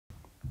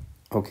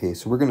Okay,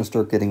 so we're going to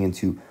start getting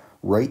into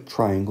right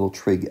triangle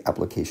trig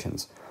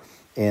applications.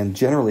 And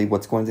generally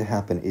what's going to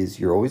happen is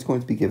you're always going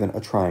to be given a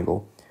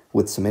triangle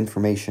with some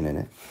information in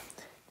it.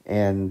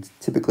 And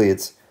typically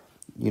it's,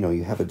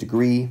 you have a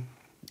degree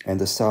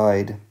and a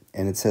side,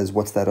 and it says,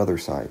 what's that other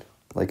side?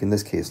 Like in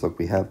this case, look,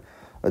 we have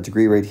a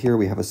degree right here,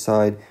 we have a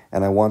side,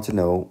 and I want to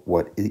know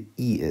what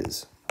E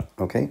is.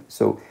 Okay,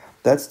 so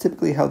that's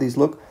typically how these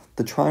look.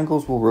 The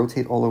triangles will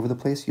rotate all over the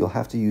place. You'll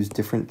have to use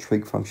different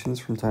trig functions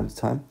from time to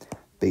time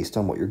based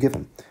on what you're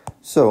given.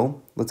 So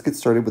let's get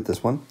started with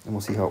this one, and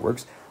we'll see how it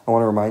works. I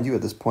want to remind you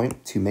at this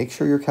point to make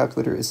sure your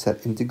calculator is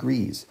set in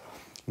degrees.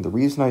 And the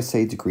reason I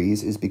say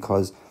degrees is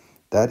because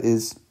that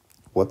is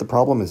what the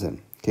problem is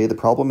in. Okay, the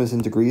problem is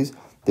in degrees,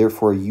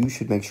 therefore you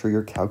should make sure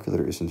your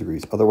calculator is in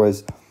degrees.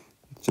 Otherwise,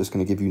 it's just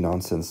going to give you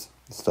nonsense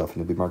stuff,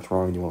 and it'll be marked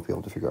wrong, and you won't be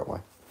able to figure out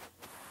why.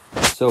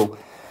 So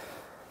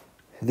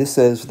this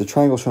says, the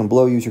triangle shown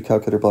below, use your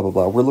calculator, blah, blah,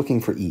 blah. We're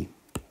looking for E.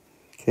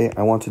 Okay,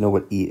 I want to know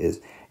what E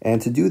is. And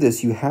to do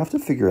this, you have to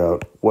figure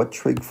out what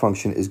trig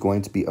function is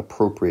going to be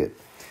appropriate.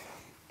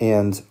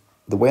 And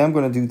the way I'm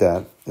going to do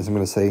that is I'm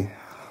going to say,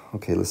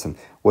 okay, listen,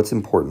 what's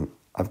important?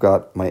 I've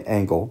got my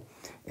angle,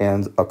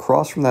 and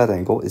across from that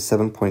angle is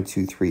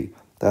 7.23.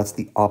 That's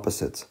the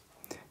opposite.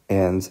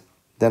 And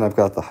then I've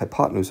got the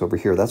hypotenuse over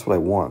here. That's what I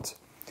want.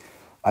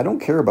 I don't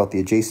care about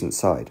the adjacent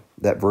side,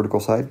 that vertical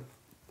side.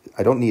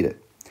 I don't need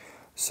it.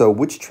 So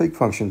which trig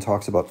function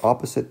talks about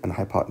opposite and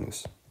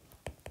hypotenuse?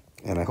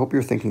 And I hope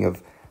you're thinking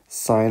of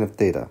sine of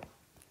theta.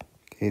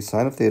 Okay,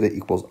 sine of theta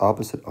equals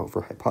opposite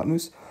over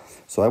hypotenuse.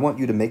 So I want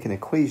you to make an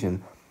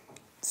equation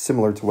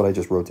similar to what I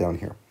just wrote down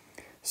here.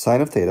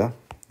 Sine of theta,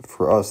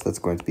 for us, that's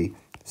going to be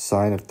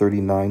sine of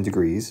 39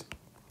 degrees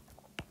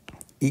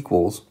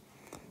equals,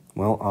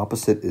 well,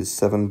 opposite is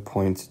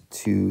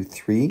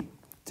 7.23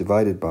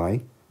 divided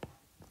by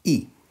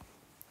E.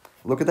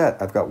 Look at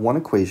that. I've got one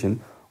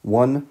equation,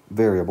 one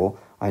variable.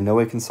 I know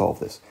I can solve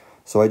this.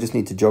 So I just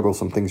need to juggle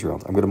some things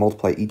around. I'm going to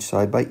multiply each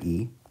side by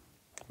E.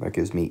 That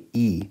gives me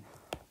E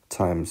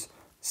times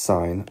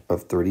sine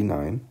of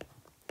 39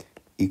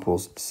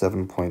 equals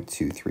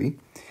 7.23.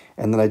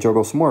 And then I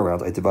juggle some more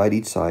around. I divide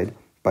each side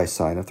by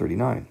sine of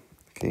 39.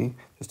 Okay,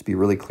 just to be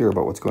really clear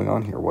about what's going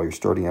on here. While you're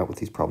starting out with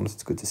these problems,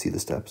 it's good to see the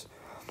steps.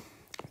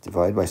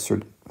 Divide by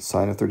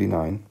sine of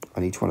 39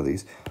 on each one of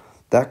these.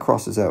 That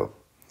crosses out.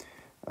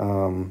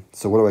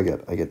 So what do I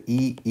get? I get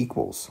E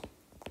equals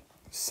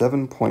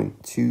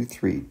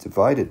 7.23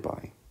 divided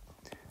by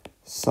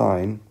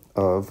sine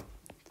of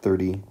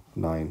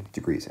 39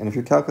 degrees. And if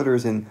your calculator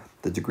is in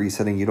the degree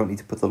setting, you don't need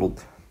to put the little,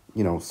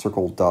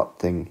 circle dot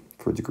thing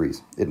for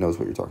degrees. It knows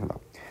what you're talking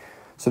about.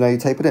 So now you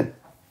type it in.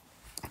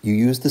 You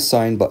use the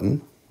sine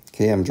button.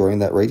 Okay, I'm drawing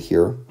that right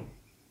here.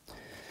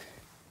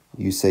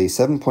 You say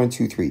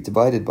 7.23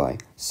 divided by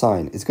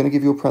sine. It's going to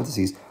give you a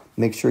parentheses.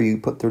 Make sure you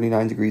put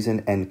 39 degrees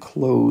in and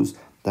close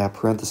that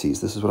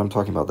parentheses. This is what I'm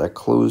talking about, that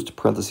closed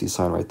parentheses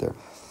sign right there.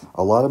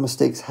 A lot of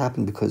mistakes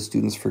happen because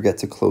students forget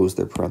to close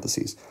their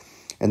parentheses.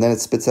 And then it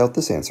spits out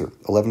this answer,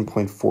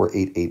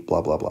 11.488,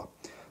 blah, blah, blah.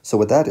 So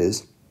what that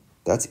is,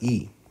 that's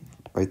E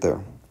right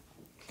there.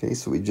 Okay,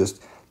 so we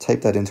just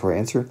type that into our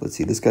answer. Let's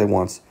see, this guy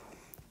wants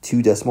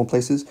 2 decimal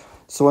places.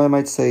 So I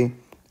might say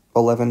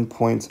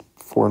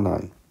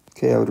 11.49.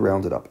 Okay, I would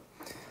round it up.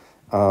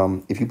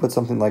 If you put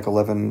something like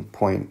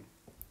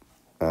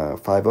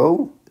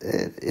 11.50,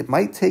 it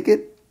might take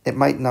it. It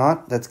might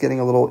not. That's getting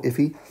a little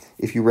iffy.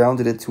 If you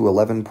rounded it to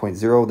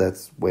 11.0,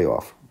 that's way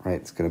off,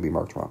 right? It's going to be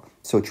marked wrong.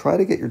 So try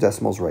to get your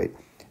decimals right.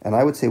 And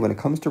I would say when it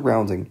comes to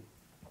rounding,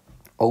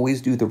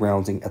 always do the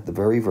rounding at the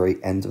very, very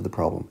end of the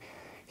problem.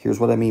 Here's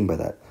what I mean by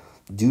that.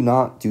 Do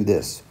not do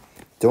this.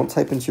 Don't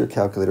type into your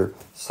calculator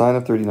sine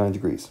of 39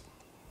 degrees.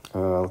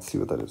 Let's see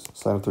what that is.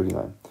 Sine of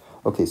 39.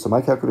 Okay, so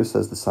my calculator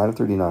says the sine of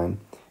 39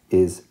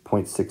 is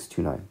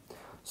 0.629.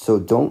 So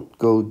don't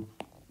go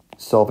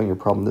solving your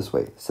problem this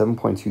way.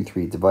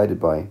 7.23 divided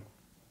by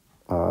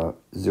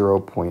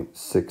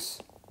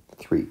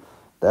 0.63.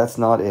 That's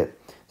not it.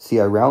 See,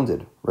 I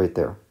rounded right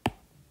there.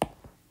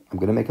 I'm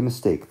going to make a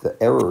mistake. The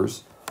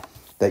errors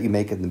that you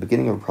make at the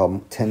beginning of a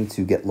problem tend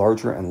to get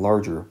larger and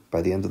larger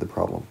by the end of the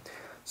problem.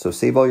 So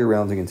save all your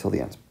rounding until the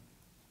end.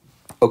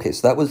 Okay,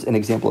 so that was an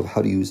example of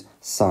how to use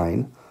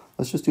sine.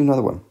 Let's just do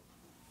another one.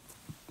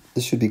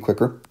 This should be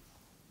quicker.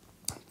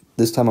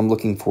 This time I'm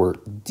looking for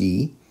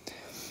D,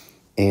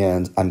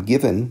 and I'm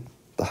given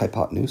the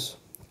hypotenuse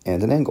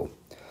and an angle.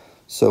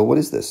 So what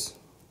is this?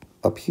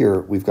 Up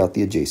here, we've got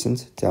the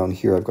adjacent. Down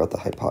here, I've got the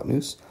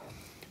hypotenuse.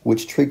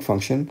 Which trig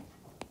function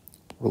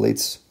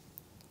relates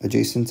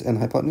adjacent and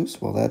hypotenuse?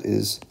 Well, that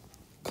is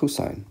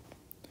cosine.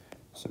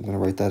 So I'm going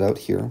to write that out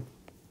here.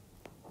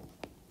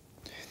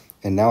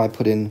 And now I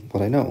put in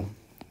what I know.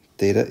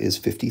 Theta is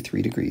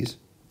 53 degrees.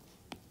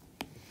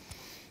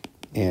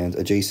 And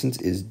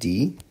adjacent is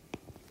D.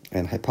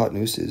 And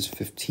hypotenuse is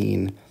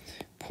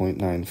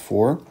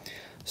 15.94.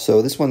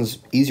 So this one's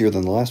easier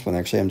than the last one,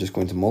 actually. I'm just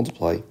going to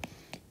multiply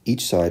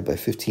each side by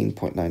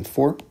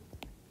 15.94.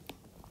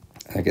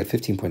 And I get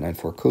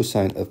 15.94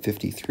 cosine of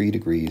 53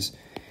 degrees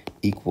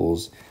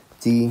equals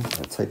D,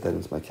 I type that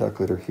into my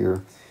calculator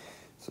here,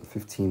 so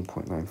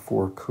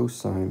 15.94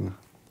 cosine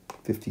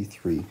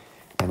 53,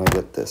 and I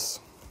get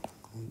this.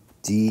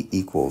 D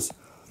equals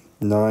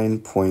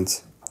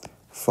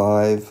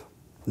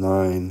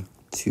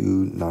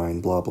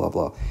 9.5929, blah, blah,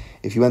 blah.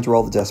 If you enter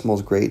all the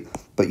decimals, great,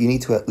 but you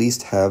need to at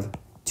least have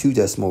 2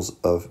 decimals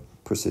of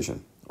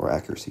precision or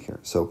accuracy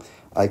here. So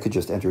I could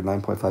just enter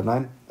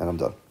 9.59, and I'm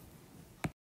done.